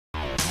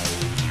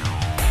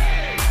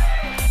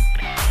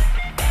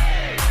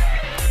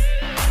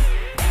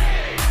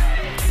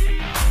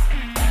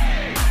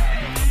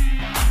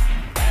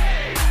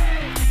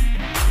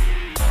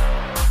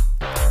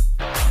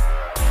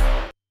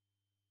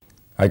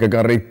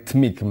Հայկական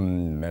ռիթմիկ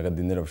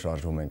մեղեդիներով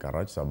շարժվում ենք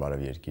առաջ, սա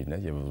բարև երկիրն է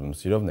եւ ուզում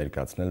սիրով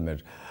ներկայացնել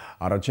մեր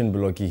առաջին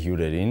բլոկի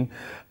հյուրերին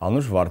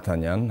Անուշ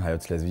Վարդանյան,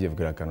 հայոց լեզվի եւ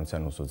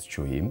գրականության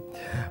ուսուցչուհի,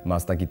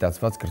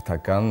 մասնագիտացված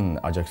կրթական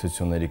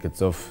աջակցությունների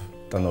գծով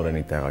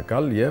տնօրենի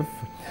տեղակալ եւ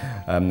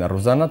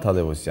Ռուզաննա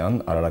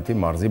Թադևոսյան, Արարատի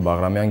մարզի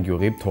Բաղրամյան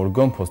գյուղի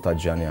Թորգոն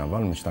Փոստաջյանի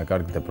անվան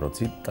միջնակարգ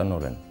դպրոցի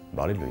տնօրեն։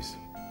 Բարի լույս։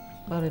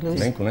 Բարի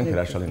լույս։ Մենք ունենք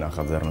հրաշալի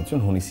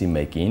նախաձեռնություն հունիսի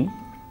 1-ին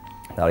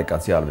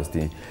Տարեկացի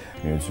արվեստի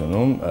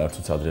միությունում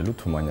ցուցադրելու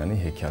Թումանյանի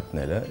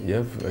հեքիաթները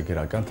եւ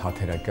գրական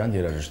թատերական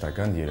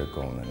երաժշտական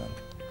երեկո ունենան։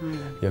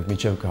 Եվ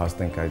միջև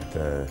կհասնենք այդ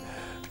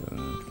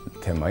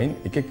թեմային,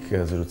 եկեք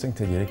զրուցենք,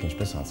 թե երեք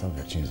ինչպես անցավ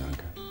վերջին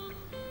զանգը։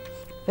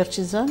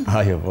 Վերջին զանգ։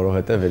 Այո,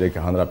 որովհետեւ երեք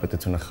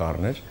հանրապետությունը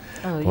խառներ,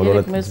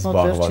 բոլորը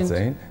զբաղված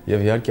էին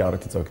եւ իհարկե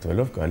առիթից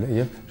օգտվելով կարելի է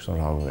եւ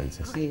շնորհավորել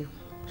ձեզ։ Այո,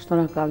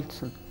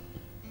 շնորհակալություն։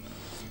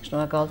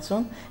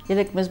 Շնորհակալություն։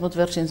 Երեք մեզ մոտ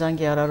վերջին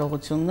զանգի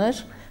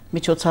արարողություններ,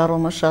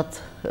 միջոցառումը շատ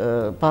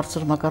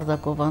բարձր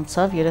մակարդակով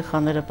անցավ,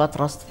 երեխաները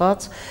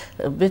պատրաստված,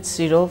 մեծ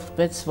սիրով,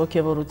 մեծ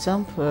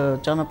ոգևորությամբ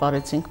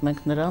ճանապարհեցինք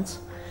մենք նրանց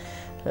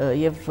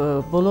եւ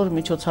բոլոր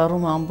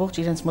միջոցառումը ամբողջ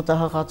իրենց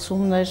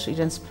մտահղացումն էր,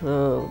 իրենց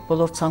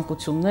բոլոր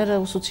ցանկությունները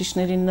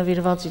ուսուցիչներին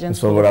նվիրված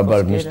իրենց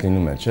սովորաբար միշտ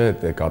լինում է, չէ՞,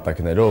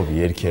 կատակներով,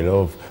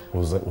 երգերով,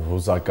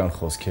 հուզական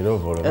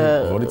խոսքերով,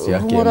 որից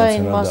իհարկե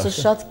հումորային մասը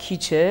շատ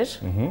քիչ էր,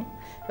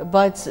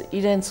 բայց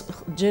իրենց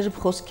ջերմ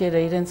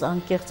խոսքերը, իրենց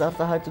անկեղծ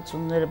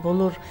արտահայտությունները,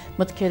 բոլոր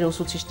մտքերը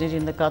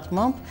ուսուցիչների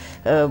նկատմամբ,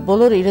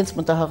 բոլորը իրենց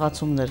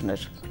մտահղացումներն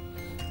էր։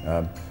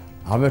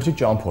 Հավերժի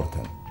ճամփորդ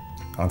են։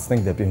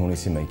 Անցնենք դեպի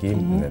հունիսի 1-ի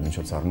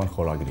միջոցառման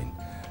խորագրին։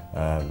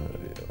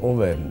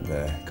 Ով է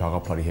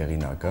գաղափարի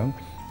հեղինակը։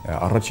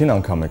 Առաջին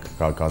անգամ եք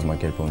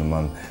կազմակերպում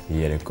նման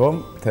երեկո,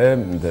 թե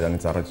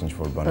դրանից առաջ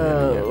ինչ-որ բաներ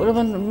եղել։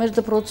 Ուրեմն մեր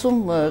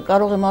դպրոցում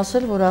կարող եմ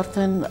ասել, որ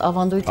արդեն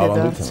ավանդույթ է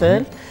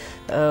դարձել,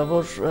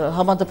 որ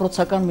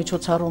համադպրոցական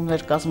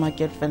միջոցառումներ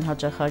կազմակերպվեն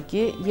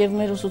հաճախակի եւ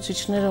մեր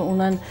ուսուցիչները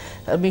ունեն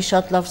մի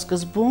շատ լավ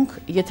սկզբունք,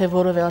 եթե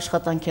որևէ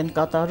աշխատանք են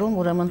կատարում,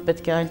 ուրեմն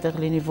պետք է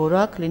այնտեղ լինի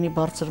որակ, լինի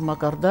բարձր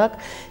մակարդակ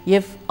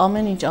եւ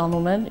ամեն ինչ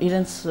անում են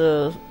իրենց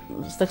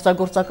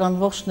ստեղծագործական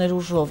ողջ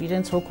ներուժով,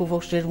 իրենց հոգու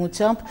ողջ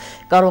ջերմությամբ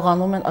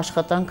կարողանում են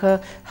աշխատանքը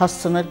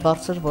հասցնել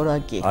բարձր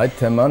որակի։ Այդ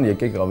թեման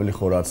եկեք ավելի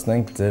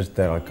խորացնենք ձեր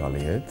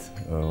տեղակալի հետ,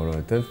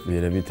 որովհետև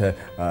երևի թե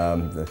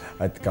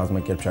այդ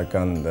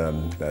կազմակերպչական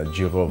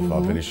ջիղով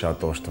ավելի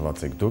շատ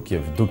օժտված եք դուք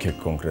եւ դուք եք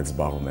կոնկրետ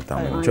զբաղվում այդ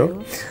ամեն ինչով։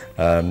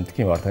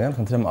 Տիկին Վարդանյան,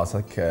 խնդրեմ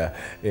ասեք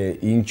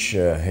ինչ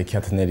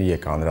հեքիաթների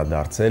եք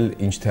անդրադարձել,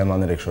 ինչ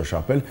թեմաներ եք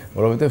շոշափել,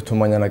 որովհետև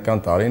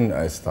Թումանյանական տարին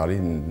այս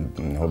տարին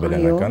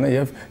հոբելյանական է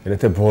եւ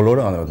գրեթե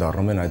բոլորը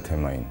անդրադառնում են այդ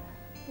թեմային։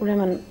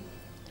 Ուրեմն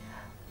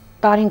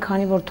տարին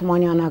քանի որ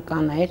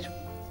Թումանյանական էր,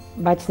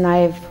 բայց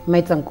նաեւ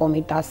մեծ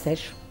ընկոմիտաս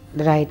էր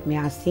դրա հետ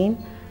միասին,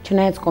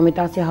 չնայած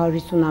կոմիտասի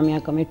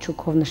 150-ամյակը մեծ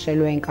շուկով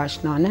նշելու ենք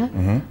աշնանը,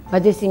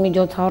 բայց ես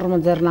միջոցառումը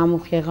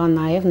ձեռնամուխ եղա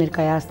նաեւ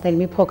ներկայացնել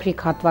մի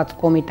փոքրիկ հատված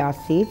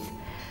կոմիտասից,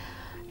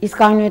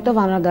 իսկ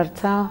այնուհետև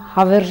անդրադարձա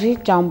Հավերժի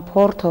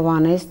ճամփորդ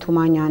Հովհաննես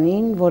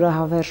Թումանյանին, որը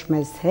հավերժ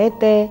մեզ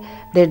հետ է,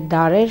 դեր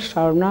դարեր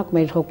շարունակ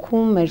մեր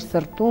հոգում, մեր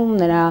սրտում,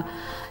 նրա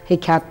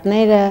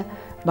հեքիաթները,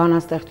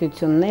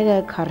 բանաստեղծությունները,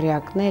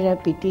 քառյակները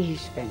պիտի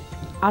հիշվեն։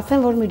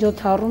 Ասեմ, որ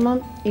միջոցառումը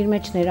իր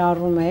մեջ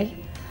ներառում էր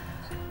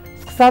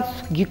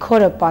սկսած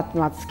Գիքորը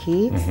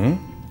պատմվածքից,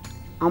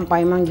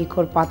 անպայման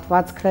Գիքոր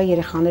պատմվածքը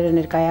երեխաները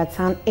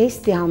ներկայացան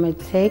 «Էստի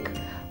համեցեք»,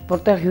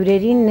 որտեղ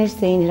հյուրերին ներս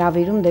էին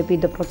հրավիրում դեպի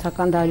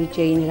դպրոցական դահլիճ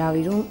էին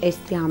հրավիրում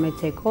 «Էստի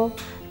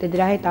համեցեքով», դե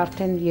դրա հետ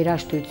արդեն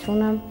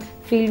երաժշտությունը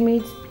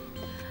ֆիլմից։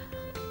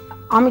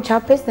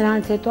 Անմիջապես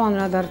նրանից հետո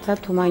անդրադարձա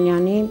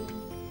Թումանյանի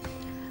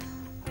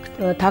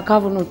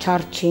Թագավորն ու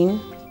Չարչին,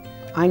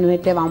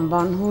 այնուհետև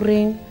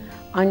Անբանհուրին,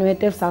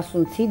 այնուհետև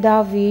Սասունցի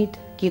Դավիթ,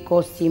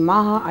 Կիկոսի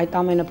մահը, այդ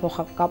ամենը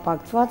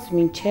փոխկապակցված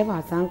մինչև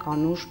հասանք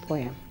Անուշ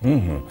պոեմ։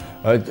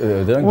 Այդ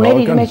դրանք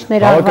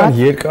բավական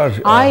երկար։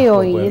 Այո,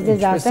 ես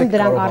ձեզ ասեմ,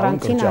 դրանք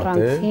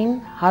առանցին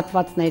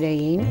հատվածներ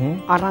էին,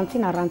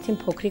 առանցին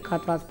փոքրիկ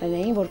հատվածներ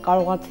էին, որ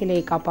կարողացել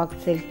էի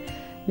կապակցել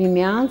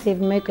միմյանց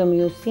եւ մեկը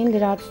մյուսին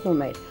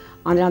լրացնում էր։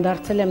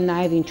 Անդրադարձել եմ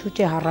նաև ինչու՞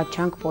 չէ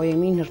հառաչանք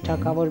պոեմին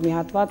հռչակավոր մի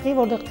հատվածի,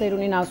 որտեղ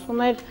ծերունին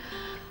ասում էր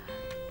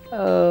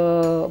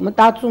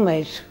մտածում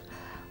էր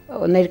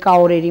ներկա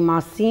օրերի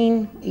մասին,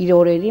 իր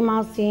օրերի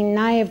մասին,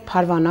 նաև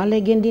Փարվանա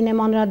լեգենդին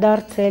եմ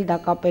անդրադարձել, դա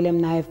կապել եմ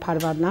նաև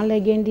Փարվանա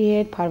լեգենդի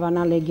հետ,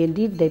 Փարվանա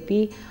լեգենդից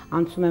դեպի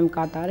անցում եմ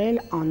կատարել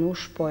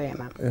Անուշ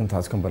պոեմը։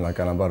 Ընթացքում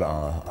բնականաբար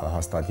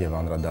հաստատ եւ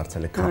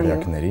անդրադարձել եք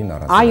քառյակներին,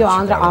 Այո,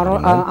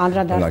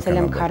 անդրադարձել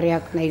եմ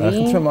քառյակներին։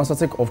 Խնդրեմ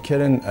ասացեք,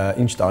 ովքեր են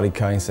ինչ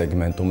տարիքային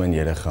սեգմենտում են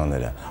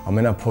երեխաները,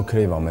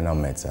 ամենափոքրը եւ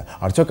ամենամեծը։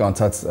 Արդյոք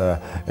անցած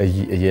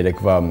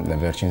երեկվա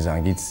վերջին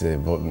զանգից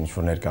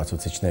ինչ-որ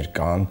ներկայացուցիչներ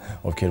կան,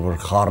 ովքեր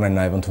որ խառն են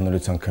նաև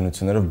ընդունելության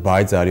քննություններով,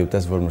 բայց արի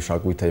ուտես որ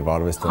մշակույթը եւ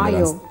արվեստը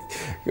նրանց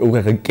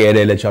ուղղակի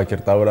կերել է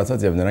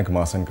ճակերտավորացած եւ նրանք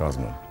մաս են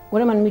կազմում։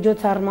 Ուրեմն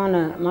միջոցառմանը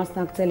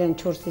մասնակցել են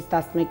 4-ից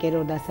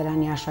 11-րդ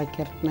դասարանի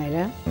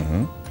աշակերտները։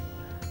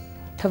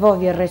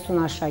 թվով 30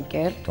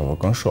 աշակերտ։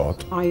 Բավական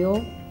շատ։ Այո,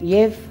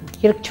 եւ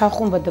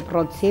երկչախումբը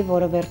դպրոցի,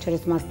 որը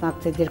վերջերս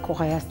մասնակցեց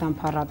Երկիր Հայաստան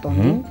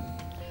փառատոնին։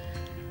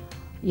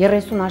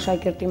 30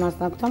 աշակերտի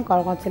մասնակցությամբ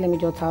կարողացել է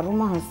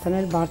միջոցառումը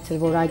հասցնել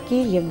բարձր որակի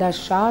եւ դա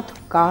շատ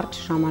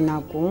կարճ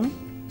ժամանակում։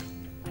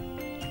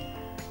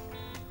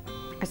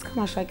 Այսքան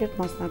աշակերտ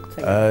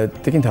մասնակցել։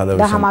 Տիկին Դա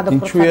Թադևոսյան,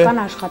 համադպրոցական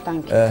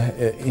աշխատանք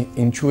է։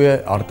 Ինչու է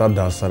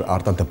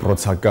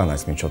արտադպրոցական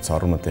այս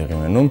միջոցառումը տեղի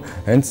ունենում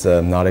հենց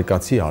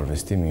Նարեկացի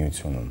արվեստի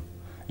միությունում։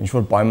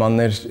 Ինչ-որ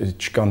պայմաններ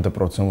չկան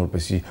դպրոցում,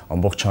 որպեսզի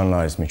ամբողջանա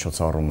այս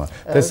միջոցառումը։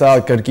 Թե սա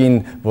կրկին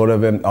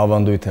որևէ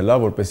ավանդույթ է,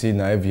 որպեսզի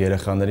նաև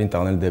երեխաներին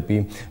տանել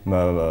դեպի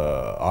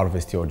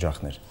արվեստի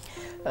օջախներ։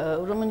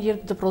 Ուրեմն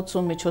երբ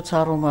դպրոցում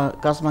միջոցառումը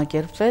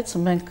կազմակերպվեց,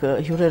 մենք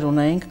հյուրեր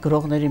ունեինք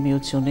գրողների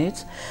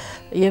միությունից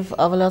եւ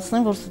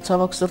ավելացնեմ, որ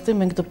ցավոք սրտի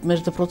մենք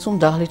մեր դպրոցում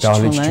դահլիճ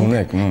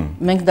չունենք։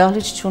 Մենք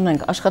դահլիճ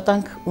չունենք,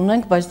 աշխատանք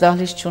ունենք, բայց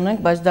դահլիճ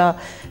չունենք, բայց դա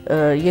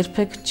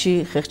երբեք չի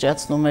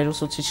խեղճացնում մեր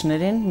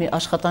ուսուցիչներին, մի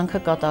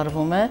աշխատանքը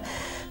կատարվում է։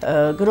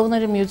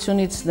 Գրողների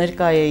միությունից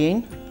ներկա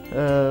էին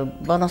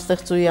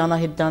բանաստեղծուհի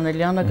Անահիտ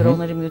Դանելյանը,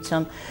 գրողների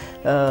միության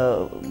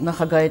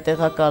նախագահի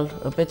տեղակալ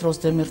Պետրոս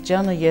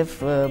Դեմիրճյանը եւ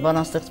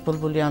բանաստեղծ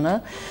Բուլբուլյանը,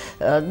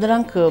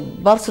 նրանք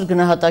բարձր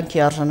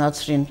գնահատանքի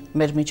արժանացրին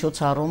մեր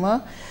միջոցառումը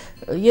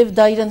եւ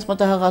դա իրենց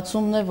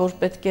մտահղացումն է, որ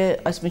պետք է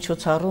այս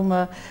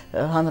միջոցառումը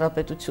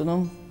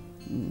հանրապետությունում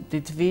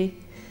դիտվի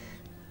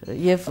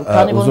եւ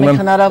քանի որ մենք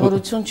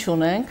հնարավորություն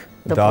չունենք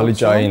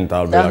դահլիճային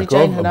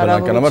տարբերակով,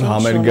 բնականաբար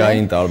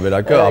համերգային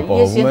տարբերակը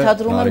ապահովում է։ Ես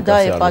ենթադրում եմ դա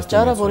է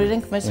պատճառը, որ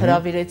իրենք մեզ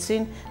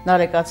հրավիրեցին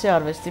Նարեկացի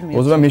արվեստի միություն։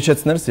 Ուզում եմ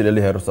հիշեցնել,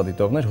 սիրելի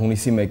հեռուստադիտողներ,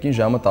 հունիսի 1-ին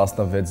ժամը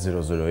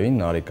 16:00-ին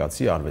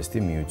Նարեկացի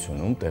արվեստի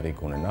միությունում տեղի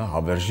կունենա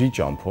հավերժի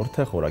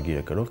ճամփորդը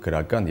խորագիրը գրող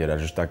գրական,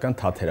 երաժշտական,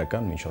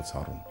 թատերական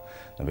միջոցառում։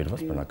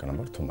 Նվիրված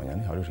բնականաբար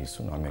Թումանյանի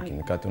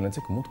 150-ամյակին։ Նկատի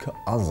ունեցեք, մուտքը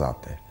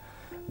ազատ է։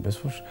 Բայց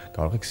որ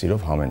կարող եք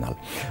սիրով համենալ։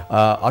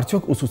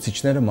 Արդյոք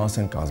ուսուցիչները մաս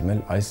են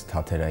կազմել այս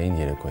թատերային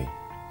երեկոյի։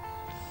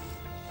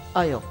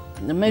 Այո,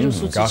 մեր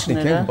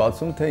ուսուցիչները գաղտնիք են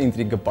բացում, թե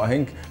ինտրիգը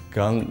պահենք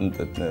կան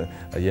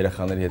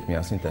երեխաների հետ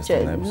միասին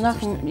տեսնել նաև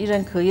ուսուցիչները։ Նախ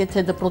իրենք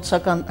եթե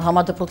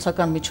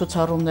համադպրոցական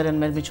միջոցառումներ են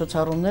մեր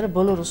միջոցառումները,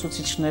 բոլոր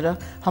ուսուցիչները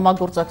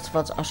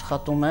համագործակցված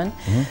աշխատում են։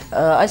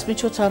 Այս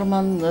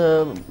միջոցառման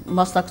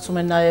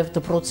մասնակցում են նաև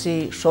դպրոցի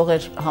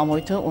շողեր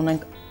համույթը,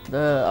 ունենք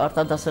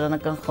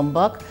արտադասարանական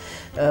խմբակ,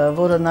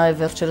 որը նաև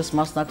վերջերս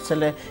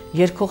մասնակցել է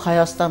Երկիր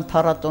Հայաստան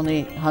փառատոնի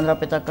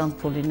հանրապետական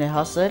փուլին է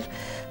հասել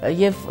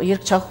եւ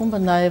երկչախումբը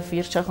նաև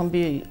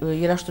երկչախմբի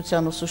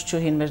երաժշտության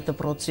ուսուցչուհին մեր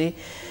դպրոցի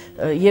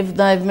եւ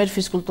նաև մեր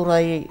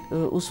ֆիզկուլտուրայի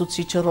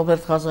ուսուցիչը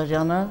Ռոբերտ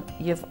Ղազարյանը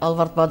եւ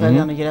Ալվարդ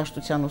Բադալյանը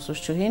երաժշտության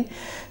ուսուցչուհին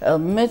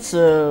մեծ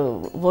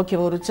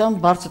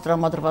ողջավորությամբ, բարձր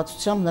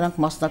տրամադրվածությամբ նրանք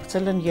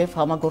մասնակցել են եւ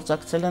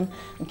համագործակցել են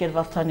ընկեր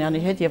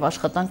Վարդանյանի հետ եւ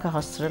աշխատանքը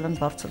հասցրել են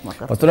բարձր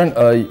մակարդակի։ Պաստորեն,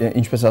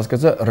 ինչպես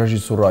հասկացա,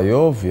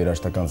 ռեժիսուրայով,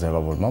 երաժշտական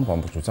ձևավորմամբ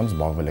ամբողջությամբ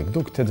զբաղվել եք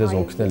դուք, թե ձեզ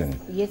օգնել են։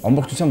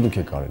 Ամբողջությամբ դուք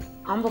եք արել։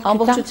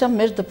 Ամբողջությամբ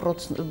մեր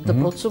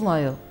դպրոցում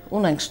այո,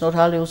 ունենք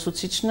շնորհալի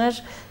ուսուցիչներ,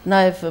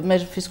 նաև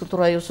մեր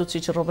ֆիզկուլտուրայի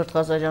ուսուցիչ Ռոբերտ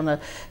Ղազարյանը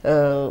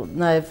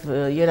նաև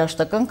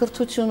երաժշտական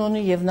կրթություն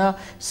ունի եւ նա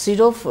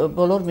սիրով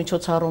բոլոր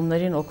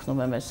միջոցառումներին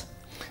օգնում է մեզ։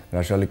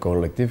 Հրաշալի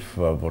կոլեկտիվ,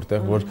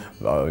 որտեղ որ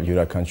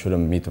յուրաքանչյուրը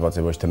միտված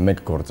է ոչ թե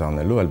մեկ գործ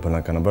անելու, այլ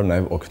բնականաբար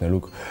նաև օգնելու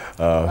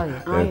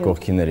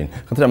կողքիներին։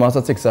 Խնդրեմ,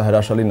 ասացեք, սա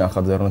հրաշալի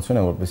նախաձեռնություն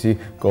է, որպեսզի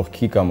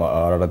կողքի կամ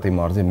Արարատի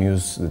մարզի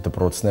մյուս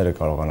դպրոցները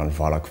կարողանան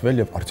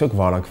վարակվել եւ արդյոք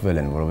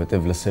վարակվել են,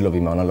 որովհետեւ լսելով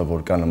իմանալով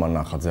որ կա նման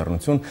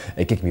նախաձեռնություն,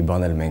 եկեք մի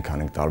բան էլ մենք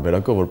անենք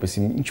տարբերակով,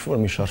 որպեսզի ինչ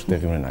որ մի շարժ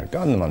տեղի ունենա։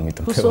 Կա նման մի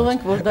տեղ։ Հուսով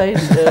ենք, որ դա իր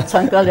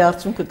ցանկալի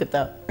արդյունքը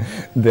կտա։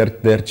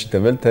 Դեռ չի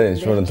տվել, թե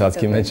ինչ որ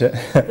ընթացքի մեջ է։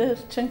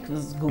 Դեռ չենք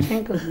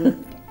զգում։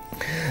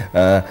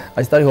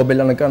 Այս տարի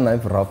Հոբելյանը կար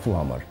նաև Ռաֆու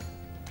համար,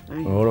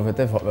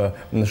 որովհետև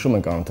նշում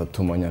ենք անընդհատ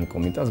Թումանյան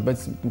կոմիտաս,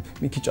 բայց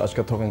մի քիչ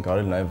աչքաթող ենք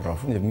արել նաև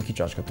Ռաֆուն եւ մի քիչ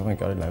աչքաթող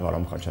ենք արել նաև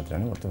Արամ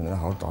Խաչատրյանին, որովհետև նրա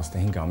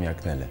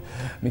 115-ամյակն է։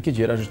 Մի քիչ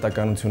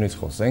երաժշտականությունից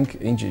խոսենք,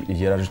 ինչ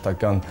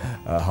երաժշտական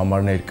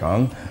համարներ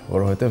կան,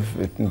 որովհետև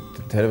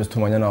թերևս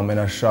Թումանյանը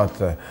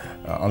ամենաշատ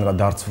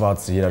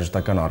անդրադարձված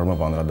երաժշտական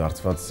առումով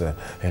անդրադարձված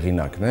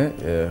հեղինակն է,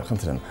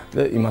 խնդրեմ,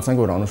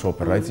 իմացանք որ Անուշ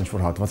օպերայից ինչ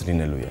որ հատված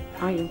լինելու է։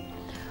 Այո։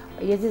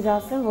 Ես ձեզ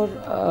ասեմ, որ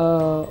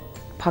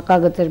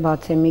փակագծեր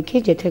բացեմ մի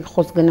քիչ, եթե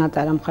խոսք գնաց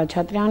Արամ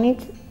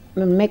Խաչատրյանից,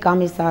 մեկ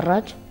ամիս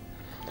առաջ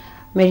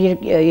մեր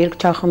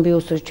երկչախմբի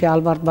ուսուցչի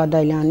Ալվարդ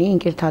Բադալյանի,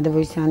 ընկեր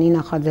Թադևոսյանի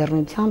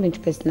նախաձեռնությամբ,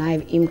 ինչպես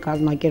նաև իմ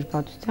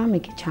կազմակերպվածությամբ,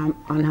 մի քիչ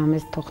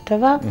անհամեստ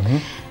թողթվա,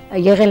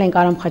 եղել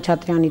ենք Արամ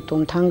Խաչատրյանի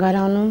տուն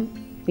թանգարանում,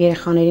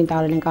 երեխաներին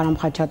տարել ենք Արամ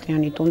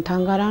Խաչատրյանի տուն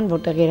թանգարան,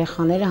 որտեղ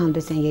երեխաները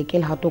հանդես են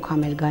եկել հատուկ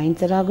համերգային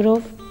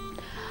ծրագրով,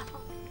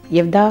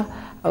 եւ դա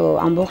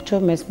ամբողջը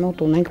մեզ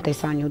մոտ ունենք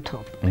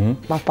տեսանյութով։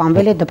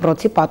 Պահպանվել է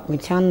դպրոցի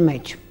պատմության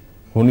մեջ։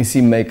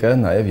 Հունիսի 1-ը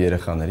նաև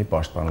երեխաների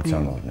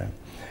պաշտպանության օրն է։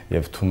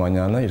 Եվ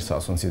Թումանյանը իր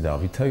Սասունցի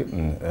Դավիթը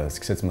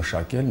սկսեց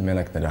մշակել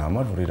մենակ նրա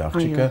համար, որ իր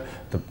աղջիկը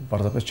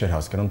պարզապես չէր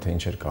հասկանում, թե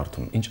ինչ էր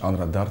կարդում, ինչ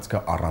անդրադարձ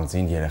կա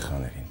առանձին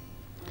երեխաներին։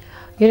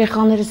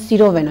 Երեխաները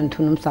սիրով են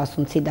ընդունում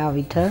Սասունցի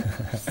Դավիթը,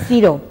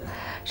 սիրով։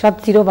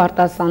 Շատ սիրով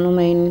արտասանում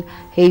էին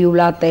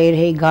հեյուլատեր,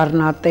 հեյ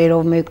գառնատեր,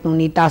 ով մեկն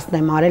ունի 10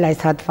 եմ արել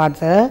այս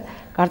հատվածը,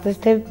 կարծես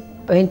թե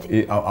հենց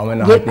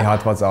ամենահայտնի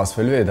հատվածը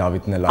ասվելու է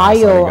Դավիթն էլ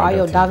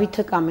այո,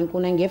 Դավիթը կա, մենք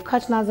ունենք եւ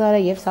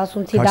Խաչնազարը եւ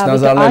Սասունցի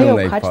Դավիթը, այո,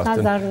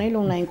 Խաչնազարն էլ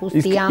ունենք,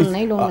 Ուստիյանն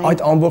էլ ունենք։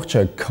 Այդ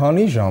ամբողջը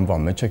քանի ժամվա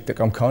մեջ եք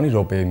կամ քանի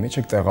րոպեի մեջ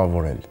եք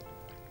տեղավորել։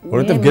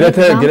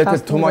 Որովհետեւ գրեթե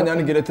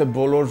Թումանյանի գրեթե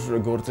բոլոր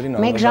գործերին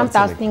 1 ժամ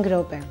 15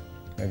 րոպե։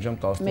 1 ժամ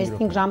 15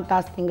 րոպե։ 1 ժամ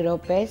 15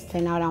 րոպե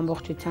սցենար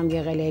ամբողջությամբ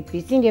եղել է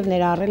այդպեսին եւ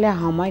ներառել է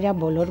համարյա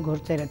բոլոր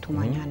գործերը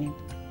Թումանյանին։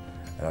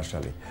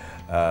 Հրաշալի։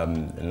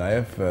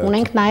 Նաև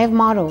ունենք նաև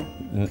Մարո։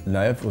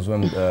 Նաև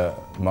ուզում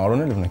եմ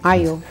Մարոն էլ ունենք։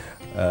 Այո։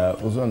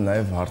 Ուզում եմ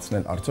նաև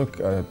հարցնել, արդյոք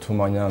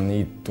Թումանյանի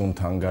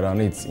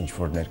տուն-թանգարանից ինչ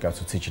որ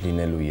ներկայացուցիչ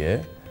լինելու է,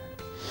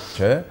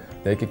 չէ՞։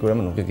 Դե եկեք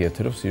ուրեմն ուղիղ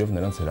եթերով սիրով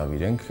նրանց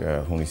հրավիրենք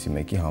հունիսի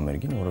 1-ի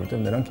համերգին,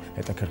 որովհետև նրանք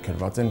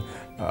հետաքրքրված են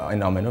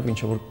այն ամենով,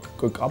 ինչը որ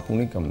կապ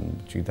ունի կամ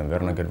չգիտեմ,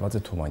 վերնագրված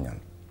է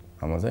Թումանյան։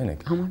 Համաձայն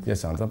եք։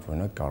 Ես անձամբ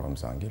օրինակ կարող եմ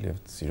զանգել եւ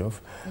սիրով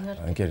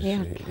ընկեր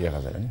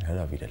Եղազարյանին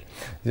հրավիրել։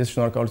 Ես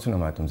շնորհակալություն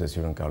եմ հայտնում ձեզ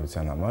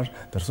հյուրընկալության համար։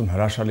 Դրսում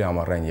հրաշալի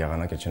ամառային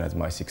եղանակ է, չնայած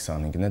մայիսի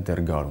 25-ն է,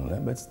 դեռ գարուն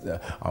է, բայց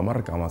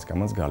ամառը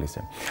կամաց գալիս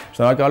է։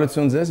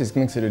 Շնորհակալություն ձեզ, իսկ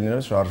մենք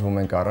սիրելիներս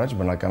շարժվում ենք առաջ,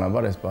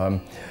 բնականաբար այս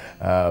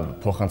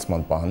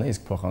փոխանցման պահն է,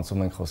 իսկ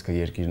փոխանցում ենք խոսքը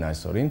երկիրն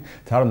այսօրին։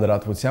 Թարմ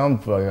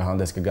լրատվությամբ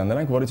հանդես կգան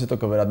նրանք, որից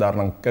հետո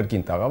կվերադառնանք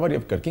կրկին տաղավար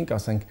եւ կրկին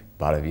կասենք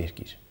բարև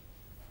երկիր։